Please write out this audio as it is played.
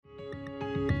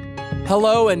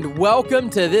Hello and welcome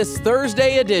to this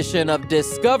Thursday edition of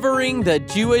Discovering the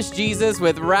Jewish Jesus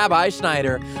with Rabbi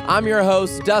Schneider. I'm your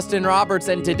host, Dustin Roberts,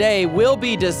 and today we'll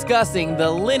be discussing the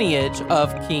lineage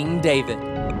of King David.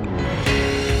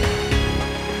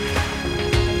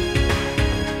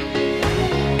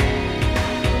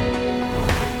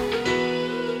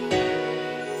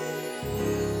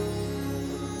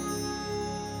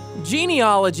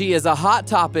 Genealogy is a hot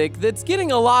topic that's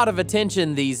getting a lot of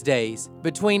attention these days.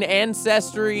 Between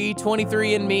Ancestry,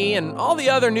 23andMe, and all the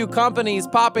other new companies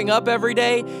popping up every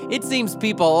day, it seems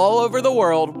people all over the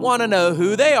world want to know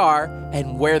who they are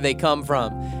and where they come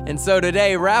from. And so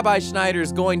today, Rabbi Schneider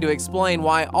is going to explain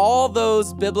why all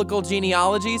those biblical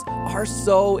genealogies are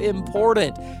so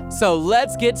important. So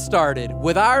let's get started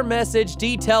with our message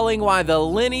detailing why the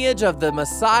lineage of the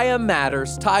Messiah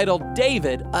matters, titled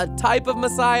David, a Type of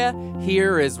Messiah.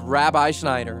 Here is Rabbi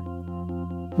Schneider.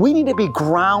 We need to be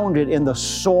grounded in the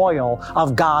soil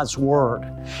of God's Word.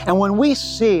 And when we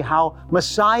see how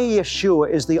Messiah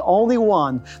Yeshua is the only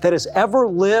one that has ever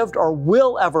lived or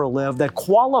will ever live that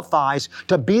qualifies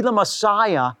to be the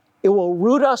Messiah, it will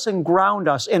root us and ground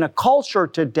us in a culture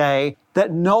today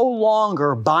that no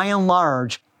longer, by and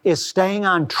large, is staying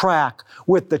on track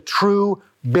with the true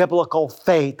biblical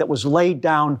faith that was laid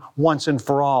down once and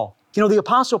for all. You know, the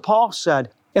Apostle Paul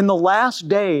said, in the last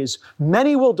days,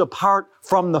 many will depart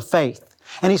from the faith.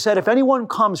 And he said, if anyone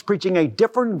comes preaching a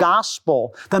different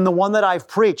gospel than the one that I've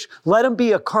preached, let him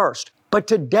be accursed. But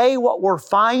today what we're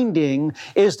finding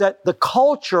is that the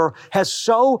culture has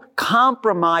so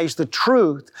compromised the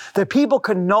truth that people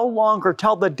can no longer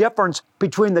tell the difference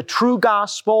between the true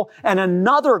gospel and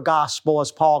another gospel, as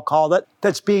Paul called it,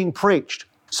 that's being preached.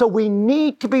 So we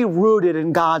need to be rooted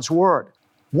in God's Word.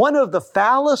 One of the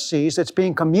fallacies that's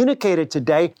being communicated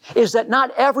today is that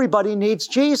not everybody needs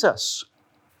Jesus.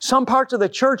 Some parts of the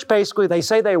church, basically, they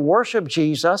say they worship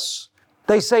Jesus,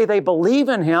 they say they believe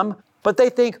in Him, but they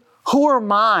think, who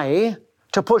am I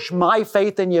to push my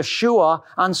faith in Yeshua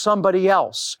on somebody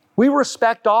else? We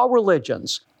respect all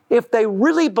religions. If they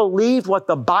really believed what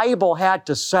the Bible had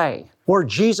to say, where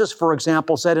Jesus, for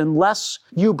example, said, unless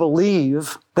you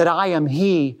believe that I am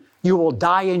He, you will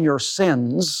die in your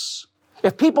sins.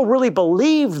 If people really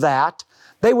believe that,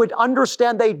 they would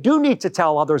understand they do need to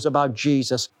tell others about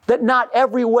Jesus, that not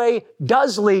every way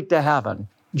does lead to heaven.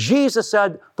 Jesus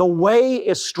said, the way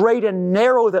is straight and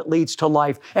narrow that leads to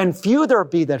life, and few there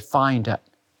be that find it.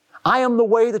 I am the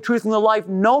way, the truth, and the life.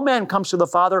 No man comes to the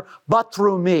Father but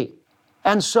through me.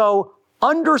 And so,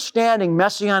 understanding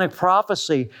Messianic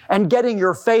prophecy and getting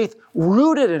your faith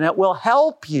rooted in it will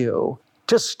help you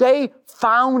to stay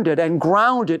founded and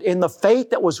grounded in the faith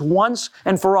that was once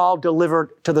and for all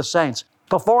delivered to the saints.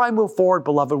 Before I move forward,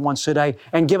 beloved ones, today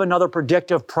and give another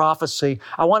predictive prophecy,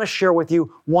 I want to share with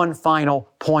you one final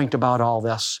point about all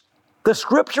this. The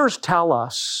Scriptures tell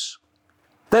us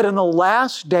that in the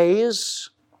last days,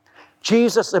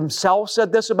 Jesus Himself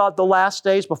said this about the last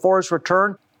days before His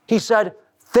return. He said,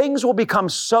 things will become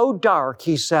so dark,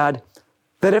 He said,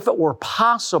 that if it were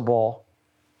possible,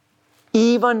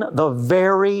 even the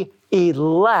very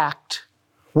elect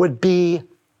would be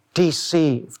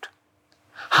deceived.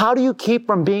 How do you keep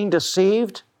from being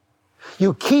deceived?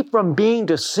 You keep from being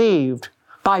deceived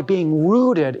by being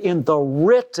rooted in the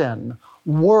written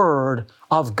Word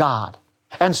of God.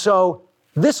 And so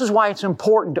this is why it's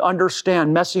important to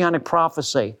understand Messianic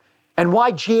prophecy and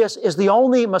why Jesus is the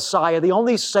only Messiah, the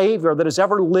only Savior that has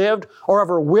ever lived or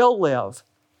ever will live.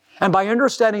 And by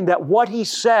understanding that what He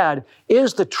said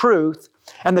is the truth,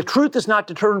 and the truth is not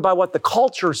determined by what the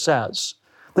culture says.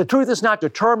 The truth is not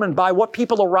determined by what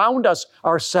people around us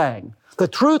are saying. The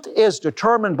truth is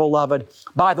determined, beloved,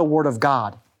 by the Word of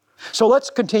God. So let's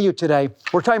continue today.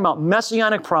 We're talking about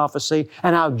Messianic prophecy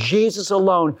and how Jesus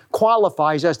alone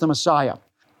qualifies as the Messiah.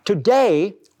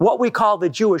 Today, what we call the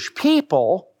Jewish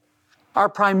people are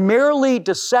primarily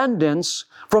descendants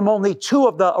from only two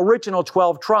of the original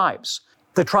 12 tribes.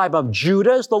 The tribe of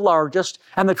Judah is the largest,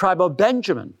 and the tribe of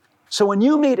Benjamin. So when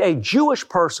you meet a Jewish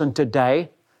person today,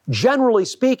 generally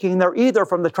speaking, they're either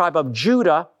from the tribe of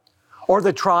Judah or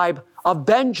the tribe of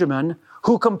Benjamin,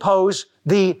 who compose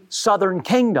the southern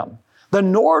kingdom. The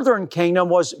northern kingdom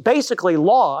was basically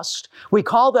lost. We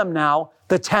call them now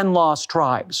the 10 lost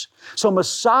tribes. So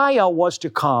Messiah was to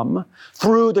come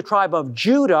through the tribe of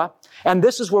Judah, and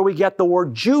this is where we get the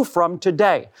word Jew from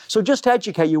today. So just to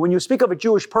educate you, when you speak of a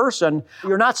Jewish person,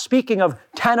 you're not speaking of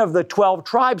 10 of the 12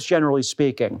 tribes, generally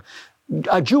speaking.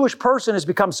 A Jewish person has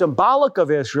become symbolic of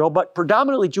Israel, but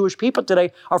predominantly Jewish people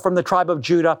today are from the tribe of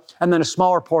Judah, and then a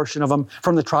smaller portion of them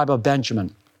from the tribe of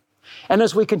Benjamin. And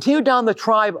as we continue down the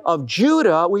tribe of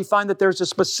Judah, we find that there's a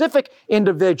specific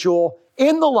individual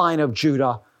in the line of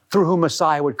Judah through whom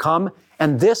Messiah would come.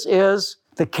 And this is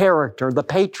the character, the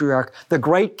patriarch, the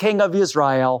great king of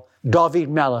Israel, David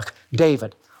Melech,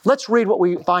 David. Let's read what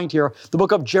we find here, the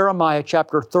book of Jeremiah,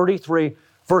 chapter 33,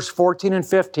 verse 14 and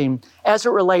 15, as it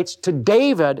relates to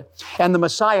David and the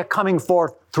Messiah coming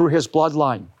forth through his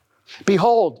bloodline.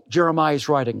 Behold, Jeremiah is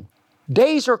writing,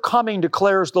 days are coming,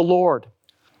 declares the Lord,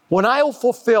 when I will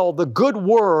fulfill the good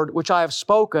word which I have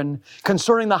spoken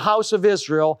concerning the house of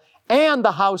Israel and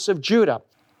the house of Judah.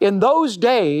 In those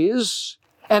days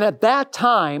and at that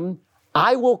time,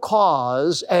 I will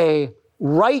cause a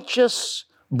righteous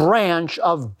branch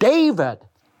of David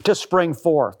to spring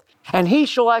forth, and he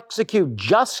shall execute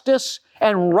justice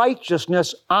and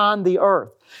righteousness on the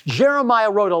earth. Jeremiah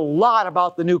wrote a lot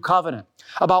about the new covenant,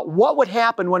 about what would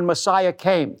happen when Messiah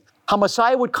came, how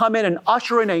Messiah would come in and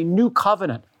usher in a new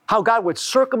covenant, how God would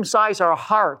circumcise our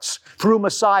hearts through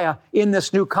Messiah in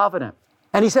this new covenant.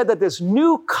 And he said that this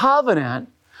new covenant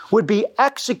would be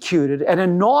executed and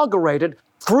inaugurated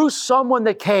through someone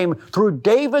that came through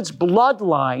David's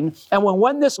bloodline. And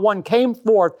when this one came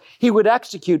forth, he would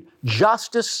execute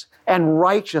justice and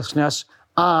righteousness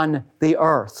on the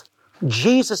earth.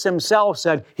 Jesus himself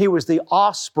said he was the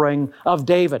offspring of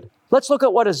David. Let's look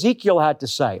at what Ezekiel had to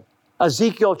say.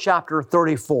 Ezekiel chapter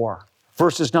 34,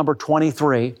 verses number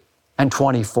 23 and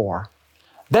 24.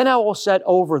 Then I will set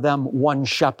over them one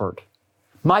shepherd,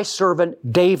 my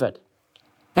servant David,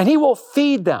 and he will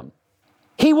feed them.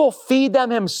 He will feed them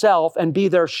himself and be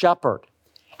their shepherd.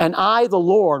 And I, the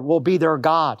Lord, will be their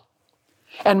God.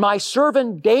 And my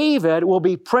servant David will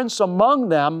be prince among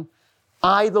them.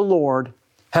 I, the Lord,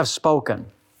 have spoken.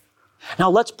 Now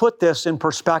let's put this in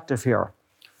perspective here.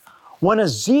 When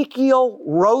Ezekiel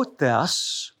wrote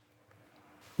this,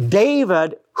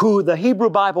 David, who the Hebrew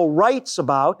Bible writes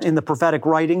about in the prophetic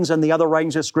writings and the other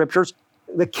writings of Scriptures,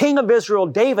 the king of Israel,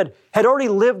 David, had already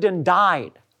lived and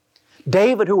died.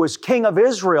 David, who was king of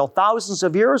Israel thousands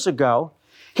of years ago,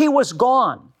 he was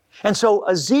gone. And so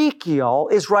Ezekiel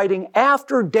is writing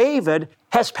after David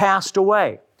has passed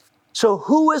away. So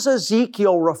who is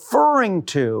Ezekiel referring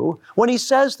to when he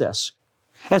says this?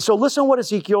 And so listen to what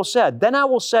Ezekiel said. Then I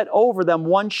will set over them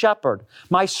one shepherd,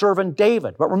 my servant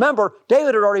David. But remember,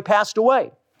 David had already passed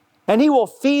away. And he will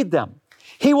feed them.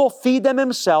 He will feed them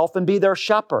himself and be their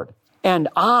shepherd. And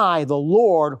I, the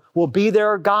Lord, will be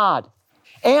their God.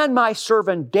 And my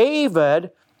servant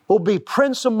David will be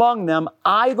prince among them.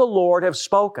 I, the Lord, have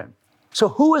spoken. So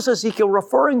who is Ezekiel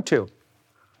referring to?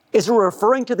 Is he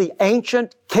referring to the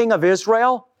ancient king of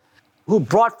Israel who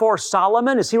brought forth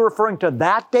Solomon? Is he referring to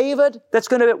that David that's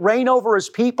going to reign over his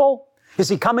people? Is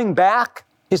he coming back?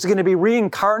 Is he going to be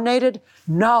reincarnated?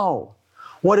 No.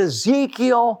 What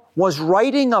Ezekiel was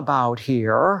writing about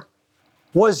here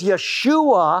was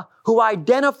Yeshua, who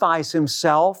identifies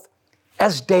himself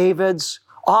as David's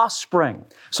offspring.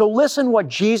 So listen what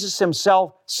Jesus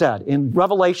himself said in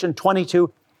Revelation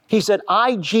 22. He said,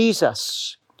 I,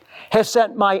 Jesus, have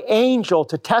sent my angel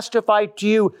to testify to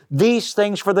you these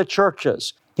things for the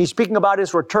churches. He's speaking about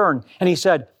his return. And he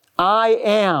said, I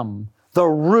am the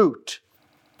root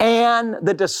and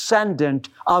the descendant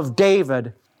of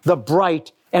David, the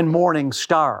bright and morning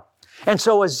star. And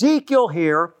so Ezekiel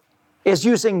here is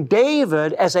using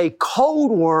David as a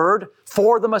code word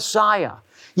for the Messiah.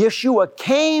 Yeshua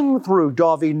came through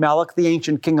David Melech, the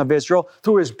ancient king of Israel,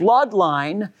 through his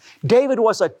bloodline. David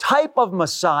was a type of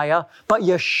Messiah, but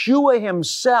Yeshua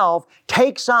himself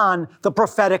takes on the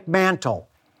prophetic mantle.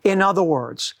 In other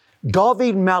words,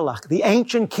 David Melech, the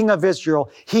ancient king of Israel,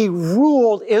 he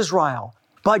ruled Israel.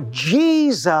 But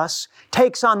Jesus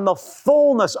takes on the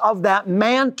fullness of that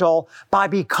mantle by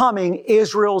becoming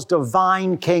Israel's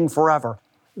divine king forever.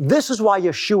 This is why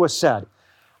Yeshua said,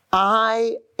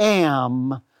 I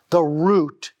am the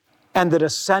root and the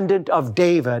descendant of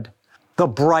David, the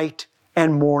bright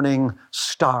and morning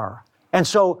star. And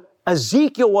so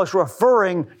Ezekiel was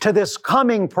referring to this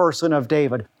coming person of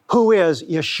David, who is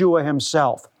Yeshua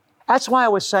himself. That's why I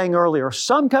was saying earlier,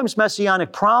 sometimes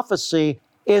Messianic prophecy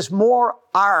is more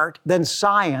art than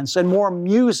science and more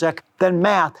music than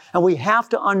math. And we have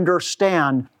to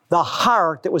understand the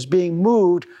heart that was being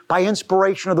moved by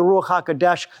inspiration of the Ruach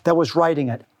HaKodesh that was writing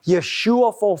it.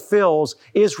 Yeshua fulfills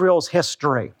Israel's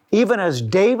history. Even as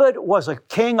David was a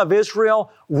king of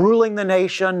Israel, ruling the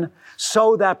nation,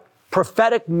 so that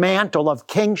prophetic mantle of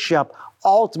kingship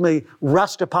ultimately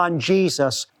rests upon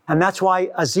Jesus. And that's why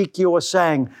Ezekiel was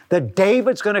saying that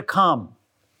David's going to come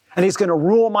and he's going to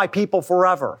rule my people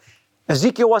forever.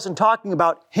 Ezekiel wasn't talking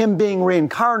about him being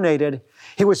reincarnated.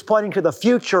 He was pointing to the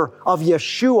future of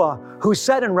Yeshua, who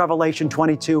said in Revelation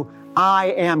 22,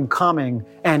 I am coming,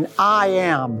 and I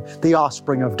am the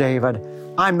offspring of David.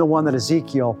 I'm the one that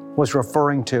Ezekiel was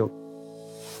referring to.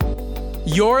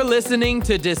 You're listening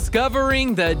to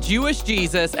Discovering the Jewish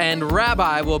Jesus, and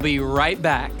Rabbi will be right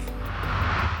back.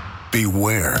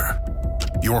 Beware.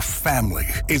 Your family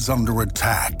is under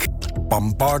attack.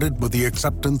 Bombarded with the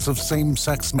acceptance of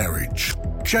same-sex marriage,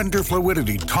 gender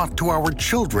fluidity taught to our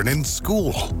children in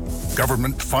school,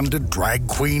 government-funded drag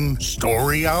queen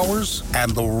story hours,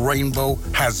 and the rainbow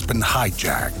has been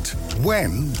hijacked.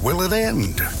 When will it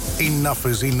end? Enough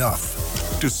is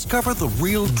enough. Discover the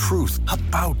real truth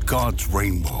about God's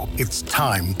rainbow. It's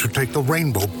time to take the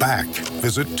rainbow back.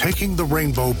 Visit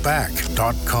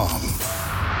takingtherainbowback.com.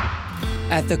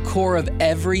 At the core of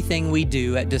everything we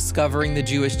do at Discovering the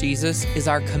Jewish Jesus is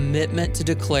our commitment to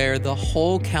declare the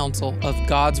whole counsel of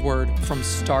God's Word from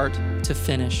start to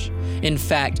finish. In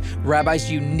fact, Rabbi's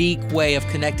unique way of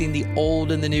connecting the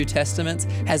Old and the New Testaments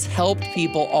has helped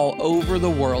people all over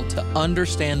the world to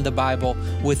understand the Bible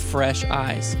with fresh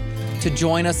eyes. To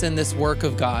join us in this work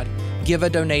of God, give a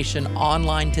donation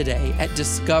online today at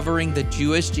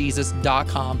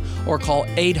discoveringthejewishjesus.com or call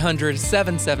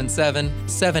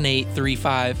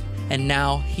 800-777-7835. And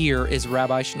now, here is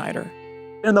Rabbi Schneider.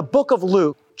 In the book of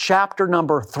Luke, chapter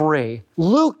number 3,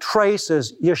 Luke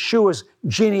traces Yeshua's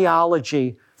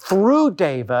genealogy through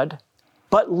David,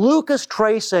 but Luke is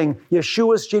tracing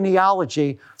Yeshua's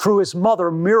genealogy through his mother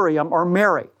Miriam or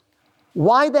Mary.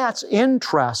 Why that's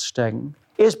interesting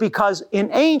is because in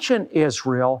ancient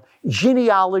Israel,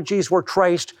 genealogies were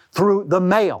traced through the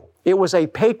male. It was a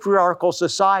patriarchal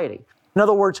society. In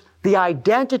other words, the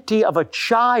identity of a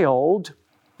child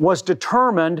was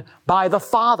determined by the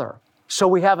father. So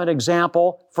we have an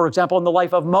example, for example, in the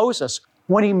life of Moses,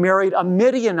 when he married a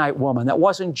Midianite woman that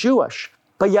wasn't Jewish.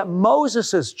 But yet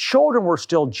Moses' children were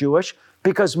still Jewish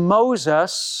because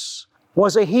Moses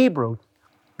was a Hebrew.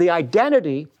 The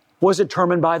identity was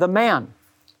determined by the man.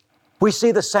 We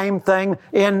see the same thing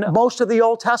in most of the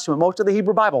Old Testament, most of the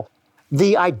Hebrew Bible.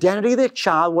 The identity of the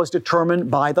child was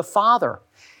determined by the father.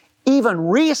 Even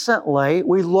recently,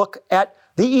 we look at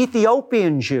the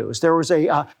Ethiopian Jews. There was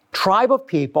a tribe of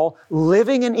people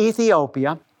living in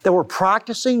Ethiopia that were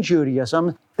practicing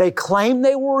Judaism. They claimed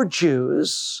they were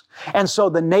Jews. And so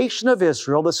the nation of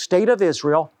Israel, the state of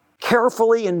Israel,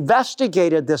 carefully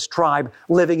investigated this tribe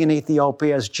living in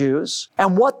Ethiopia as Jews.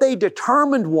 And what they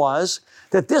determined was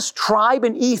that this tribe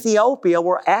in Ethiopia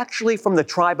were actually from the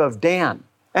tribe of Dan.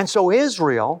 And so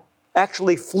Israel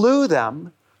actually flew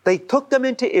them. They took them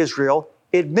into Israel,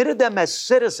 admitted them as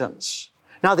citizens.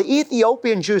 Now, the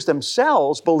Ethiopian Jews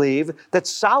themselves believe that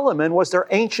Solomon was their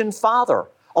ancient father,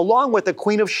 along with the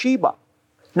Queen of Sheba.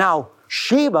 Now,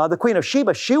 Sheba, the Queen of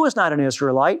Sheba, she was not an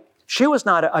Israelite. She was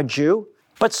not a Jew,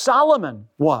 but Solomon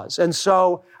was. And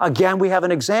so, again, we have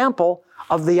an example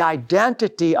of the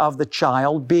identity of the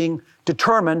child being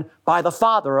determined by the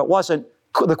father. It wasn't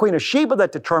the Queen of Sheba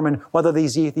that determined whether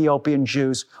these Ethiopian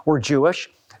Jews were Jewish.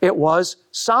 It was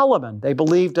Solomon. They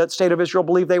believed, that state of Israel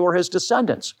believed they were his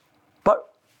descendants. But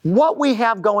what we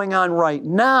have going on right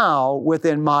now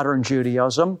within modern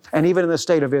Judaism, and even in the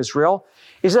state of Israel,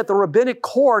 is that the rabbinic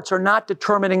courts are not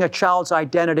determining a child's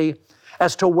identity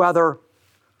as to whether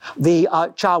the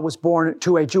child was born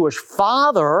to a Jewish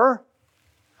father,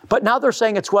 but now they're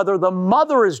saying it's whether the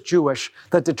mother is Jewish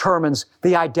that determines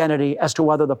the identity as to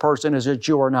whether the person is a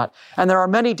Jew or not. And there are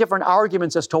many different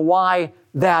arguments as to why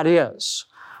that is.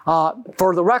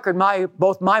 For the record,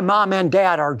 both my mom and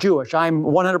dad are Jewish. I'm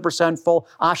 100% full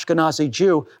Ashkenazi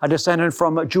Jew, a descendant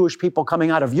from Jewish people coming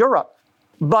out of Europe.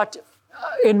 But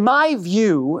in my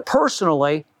view,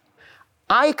 personally,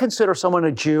 I consider someone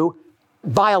a Jew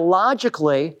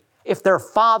biologically if their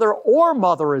father or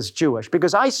mother is Jewish,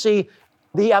 because I see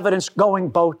the evidence going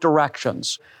both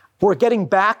directions. We're getting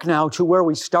back now to where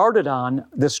we started on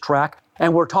this track,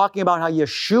 and we're talking about how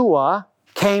Yeshua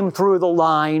came through the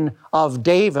line of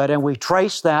David, and we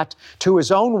trace that to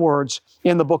his own words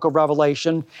in the book of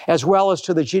Revelation, as well as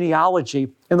to the genealogy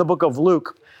in the book of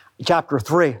Luke, chapter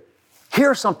 3.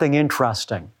 Here's something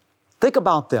interesting. Think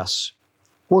about this.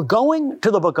 We're going to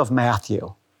the book of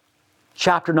Matthew,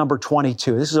 chapter number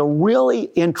 22. This is a really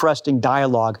interesting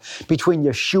dialogue between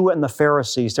Yeshua and the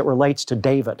Pharisees that relates to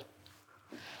David.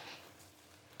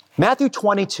 Matthew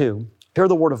 22, hear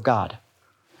the word of God.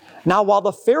 Now, while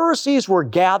the Pharisees were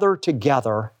gathered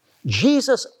together,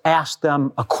 Jesus asked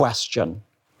them a question.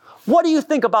 What do you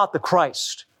think about the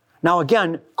Christ? Now,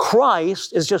 again,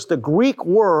 Christ is just the Greek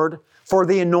word for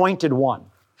the anointed one.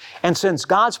 And since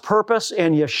God's purpose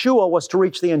in Yeshua was to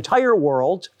reach the entire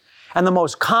world, and the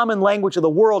most common language of the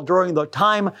world during the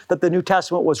time that the New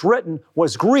Testament was written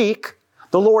was Greek,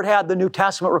 the Lord had the New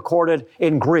Testament recorded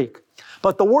in Greek.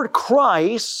 But the word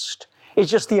Christ is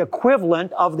just the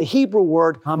equivalent of the Hebrew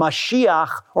word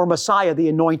Mashiach, or Messiah, the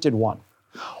anointed one.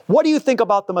 What do you think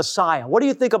about the Messiah? What do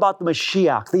you think about the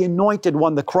Mashiach, the anointed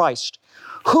one, the Christ?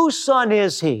 Whose son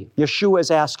is he? Yeshua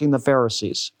is asking the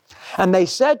Pharisees. And they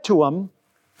said to him,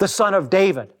 the son of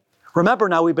David. Remember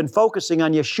now, we've been focusing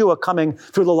on Yeshua coming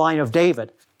through the line of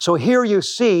David. So here you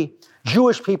see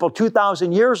Jewish people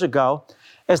 2,000 years ago,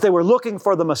 as they were looking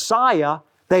for the Messiah,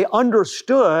 they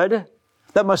understood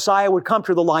that Messiah would come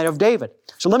through the line of David.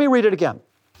 So let me read it again.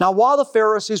 Now, while the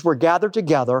Pharisees were gathered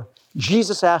together,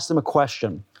 Jesus asked them a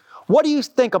question. What do you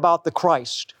think about the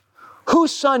Christ?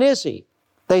 Whose son is he?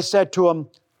 They said to him,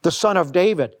 the son of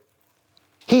David.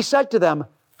 He said to them,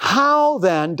 how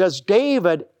then does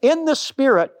David in the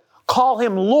Spirit call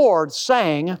him Lord,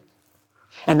 saying,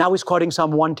 and now he's quoting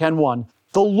Psalm 110:1,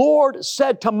 the Lord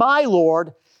said to my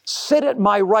Lord, sit at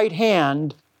my right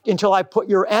hand until I put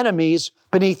your enemies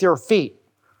beneath your feet.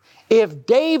 If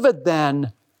David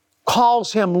then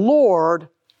calls him Lord,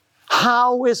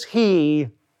 how is he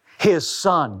his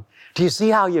son? Do you see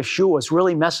how Yeshua is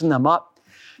really messing them up?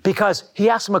 Because he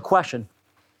asked them a question.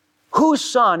 Whose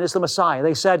son is the Messiah?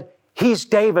 They said, he's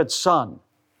David's son.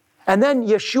 And then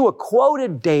Yeshua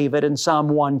quoted David in Psalm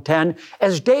 110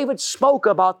 as David spoke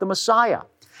about the Messiah.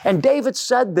 And David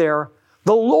said there,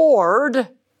 the Lord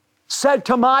said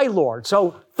to my Lord.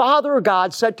 So Father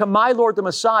God said to my Lord the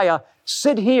Messiah,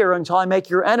 sit here until I make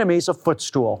your enemies a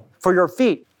footstool for your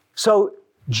feet. So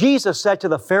Jesus said to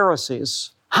the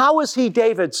Pharisees, how is he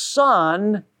David's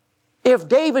son if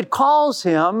David calls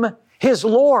him his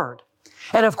Lord?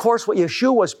 And of course, what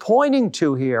Yeshua was pointing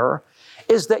to here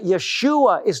is that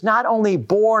Yeshua is not only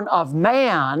born of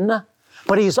man,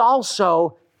 but he's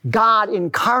also God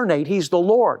incarnate. He's the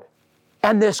Lord.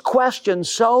 And this question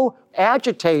so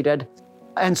agitated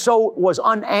and so was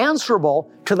unanswerable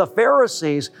to the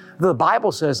Pharisees, the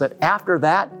Bible says that after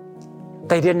that,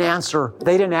 they didn't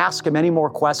ask him any more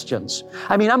questions.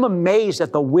 I mean, I'm amazed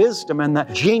at the wisdom and the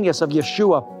genius of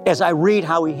Yeshua as I read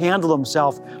how he handled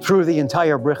himself through the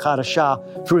entire Brit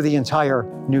Hadashah, through the entire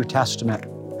New Testament.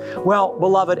 Well,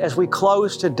 beloved, as we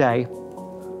close today,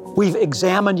 we've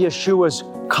examined Yeshua's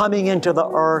coming into the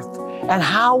earth and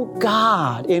how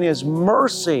God, in his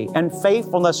mercy and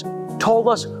faithfulness, told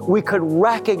us we could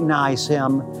recognize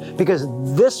him because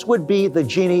this would be the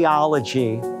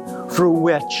genealogy through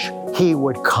which he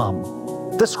would come.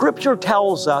 The scripture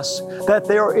tells us that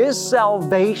there is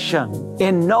salvation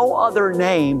in no other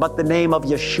name but the name of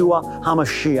Yeshua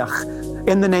HaMashiach,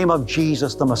 in the name of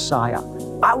Jesus the Messiah.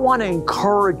 I want to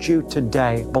encourage you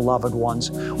today, beloved ones.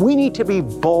 We need to be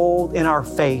bold in our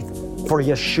faith for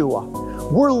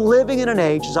Yeshua. We're living in an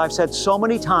age, as I've said so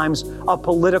many times, of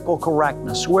political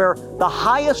correctness, where the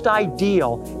highest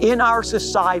ideal in our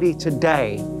society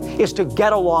today is to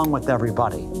get along with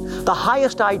everybody. The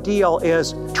highest ideal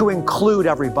is to include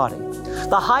everybody.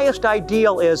 The highest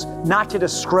ideal is not to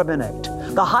discriminate.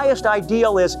 The highest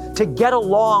ideal is to get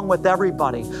along with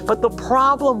everybody. But the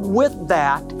problem with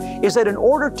that is that in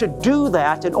order to do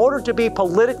that, in order to be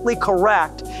politically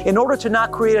correct, in order to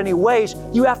not create any waves,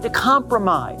 you have to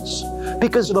compromise.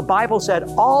 Because the Bible said,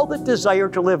 all that desire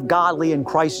to live godly in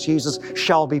Christ Jesus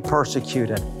shall be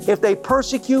persecuted. If they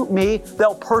persecute me,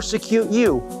 they'll persecute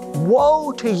you.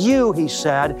 Woe to you, he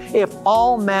said, if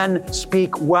all men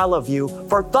speak well of you,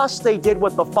 for thus they did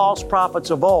with the false prophets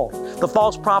of old. The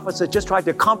false prophets that just tried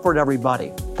to comfort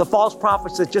everybody. The false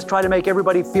prophets that just try to make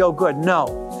everybody feel good.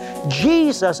 No.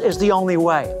 Jesus is the only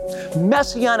way.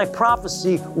 Messianic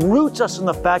prophecy roots us in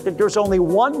the fact that there's only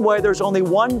one way, there's only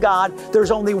one God,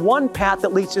 there's only one path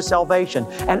that leads to salvation.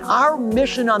 And our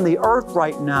mission on the earth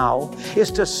right now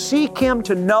is to seek Him,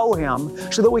 to know Him,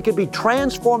 so that we can be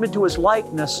transformed into His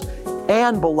likeness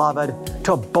and, beloved,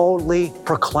 to boldly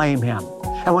proclaim Him.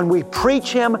 And when we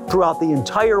preach Him throughout the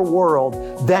entire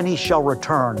world, then He shall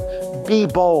return. Be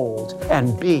bold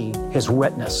and be His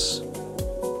witness.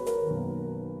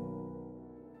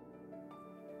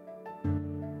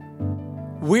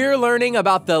 We're learning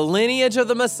about the lineage of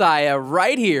the Messiah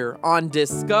right here on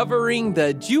Discovering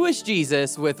the Jewish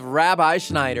Jesus with Rabbi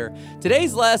Schneider.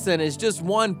 Today's lesson is just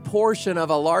one portion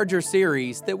of a larger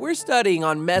series that we're studying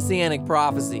on Messianic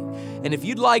prophecy. And if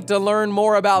you'd like to learn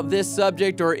more about this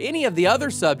subject or any of the other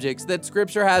subjects that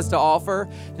Scripture has to offer,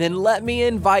 then let me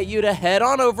invite you to head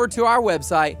on over to our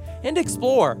website and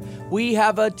explore. We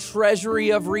have a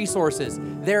treasury of resources.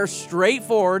 They're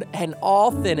straightforward and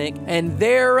authentic, and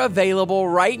they're available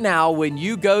right now when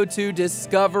you go to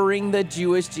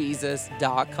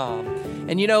discoveringthejewishjesus.com.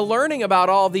 And learning about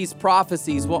all these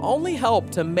prophecies will only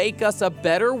help to make us a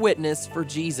better witness for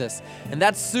Jesus. And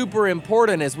that's super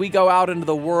important as we go out into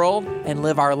the world and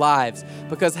live our lives,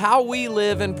 because how we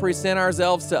live and present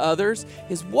ourselves to others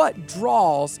is what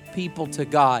draws people to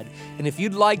God. And if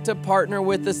you'd like to partner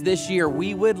with us this year,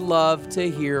 we would love to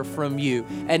hear from you.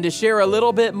 And to share a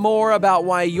little bit more about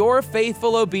why your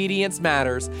faithful obedience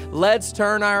matters, let's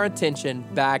turn our attention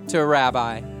back to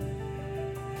Rabbi.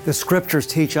 The Scriptures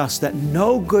teach us that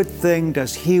no good thing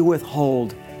does He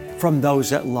withhold from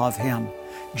those that love Him.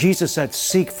 Jesus said,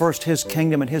 "Seek first His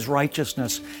kingdom and His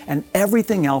righteousness, and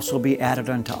everything else will be added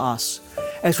unto us."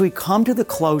 As we come to the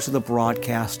close of the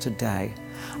broadcast today,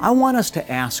 I want us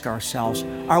to ask ourselves,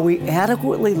 are we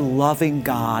adequately loving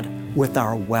God with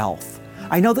our wealth?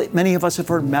 I know that many of us have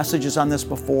heard messages on this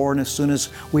before, and as soon as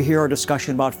we hear a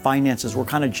discussion about finances, we're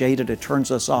kind of jaded, it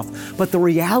turns us off. But the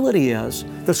reality is,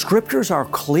 the Scriptures are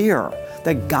clear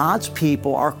that God's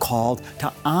people are called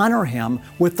to honor Him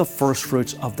with the first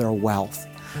fruits of their wealth.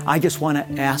 I just want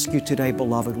to ask you today,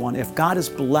 beloved one, if God is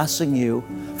blessing you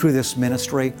through this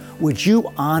ministry, would you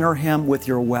honor Him with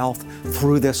your wealth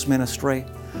through this ministry?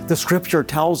 The Scripture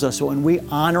tells us that when we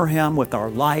honor Him with our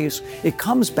lives, it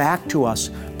comes back to us,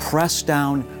 pressed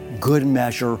down, good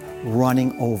measure,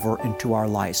 running over into our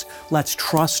lives. Let's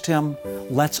trust Him,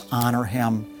 let's honor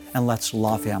Him, and let's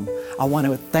love Him. I want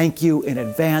to thank you in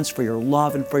advance for your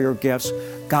love and for your gifts.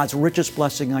 God's richest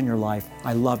blessing on your life.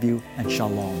 I love you, and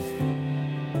shalom.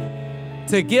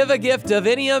 To give a gift of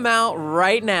any amount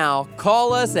right now,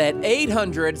 call us at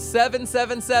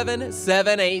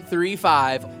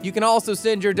 800-777-7835. You can also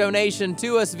send your donation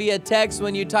to us via text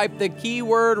when you type the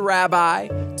keyword Rabbi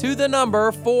to the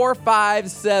number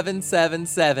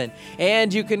 45777.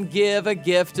 And you can give a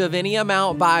gift of any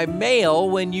amount by mail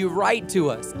when you write to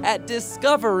us at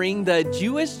Discovering the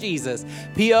Jewish Jesus,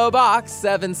 P.O. Box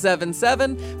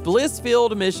 777,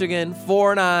 Blissfield, Michigan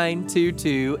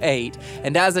 49228.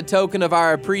 And as a token of our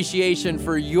appreciation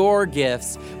for your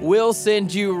gifts, we'll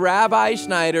send you Rabbi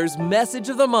Schneider's Message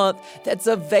of the Month that's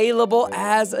available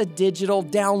as a digital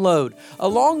download,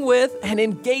 along with an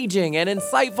engaging and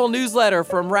insightful newsletter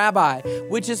from Rabbi,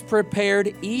 which is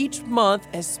prepared each month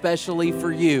especially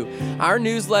for you. Our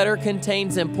newsletter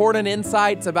contains important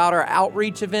insights about our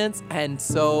outreach events and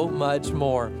so much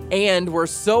more. And we're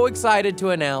so excited to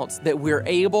announce that we're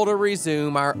able to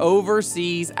resume our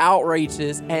overseas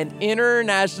outreaches and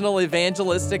international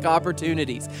evangelistic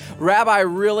opportunities. Rabbi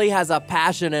really has a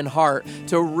passion and heart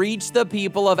to reach the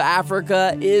people of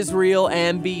Africa, Israel,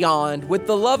 and beyond with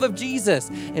the love of Jesus.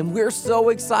 And we're so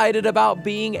excited about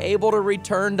being able to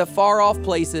return to far-off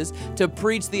places to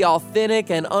preach the authentic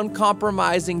and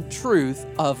uncompromising truth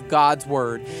of God's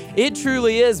Word. It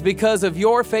truly is because of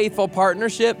your faithful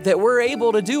partnership that we're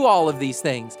able to do all of these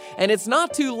things. And it's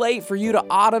not too late for you to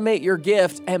automate your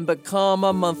gift and become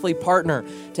a monthly partner.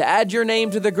 To add your name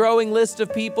to the growing list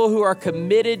of people who are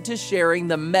committed to sharing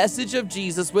the message of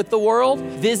Jesus with the world,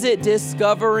 visit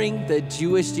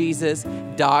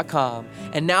discoveringthejewishjesus.com.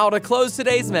 And now to close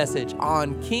today's message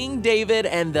on King David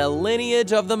and the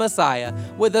lineage of the Messiah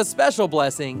with a special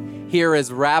blessing, here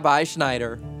is Rabbi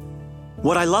Schneider.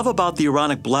 What I love about the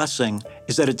Aaronic blessing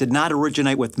is that it did not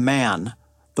originate with man.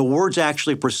 The words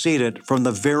actually proceeded from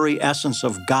the very essence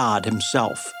of God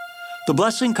Himself. The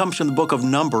blessing comes from the book of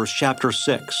Numbers, chapter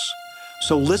 6.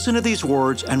 So listen to these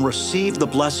words and receive the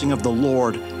blessing of the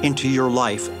Lord into your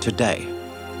life today.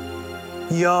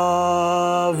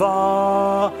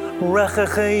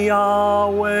 Yavarechecha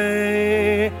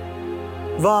Yahweh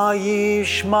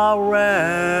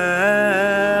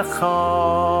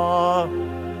vayishmarecha.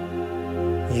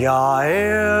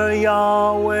 Ya'er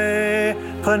Yahweh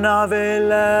panav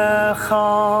elecha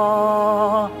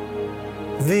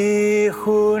vichunecha.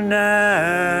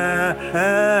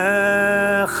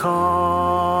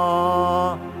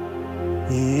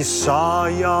 Yisa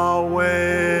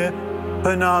Yahweh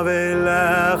panav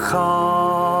elecha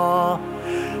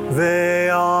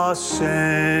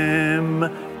ve'asem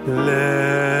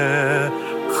lecha.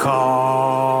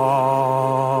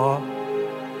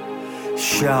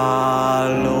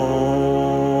 Shalom.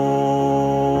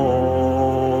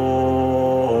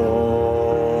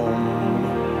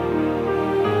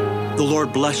 The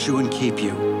Lord bless you and keep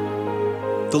you.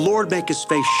 The Lord make His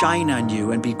face shine on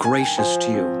you and be gracious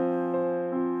to you.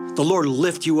 The Lord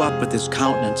lift you up with His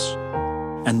countenance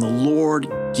And the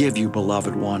Lord give you,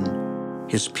 beloved one,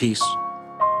 His peace.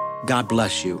 God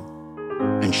bless you,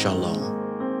 and shalom.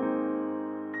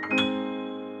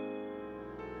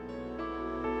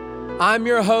 I'm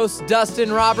your host,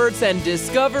 Dustin Roberts, and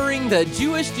Discovering the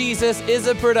Jewish Jesus is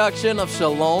a production of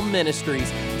Shalom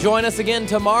Ministries. Join us again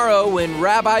tomorrow when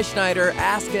Rabbi Schneider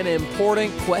asks an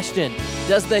important question.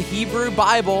 Does the Hebrew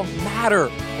Bible matter?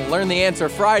 We'll learn the answer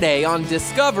Friday on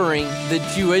Discovering the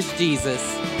Jewish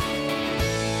Jesus.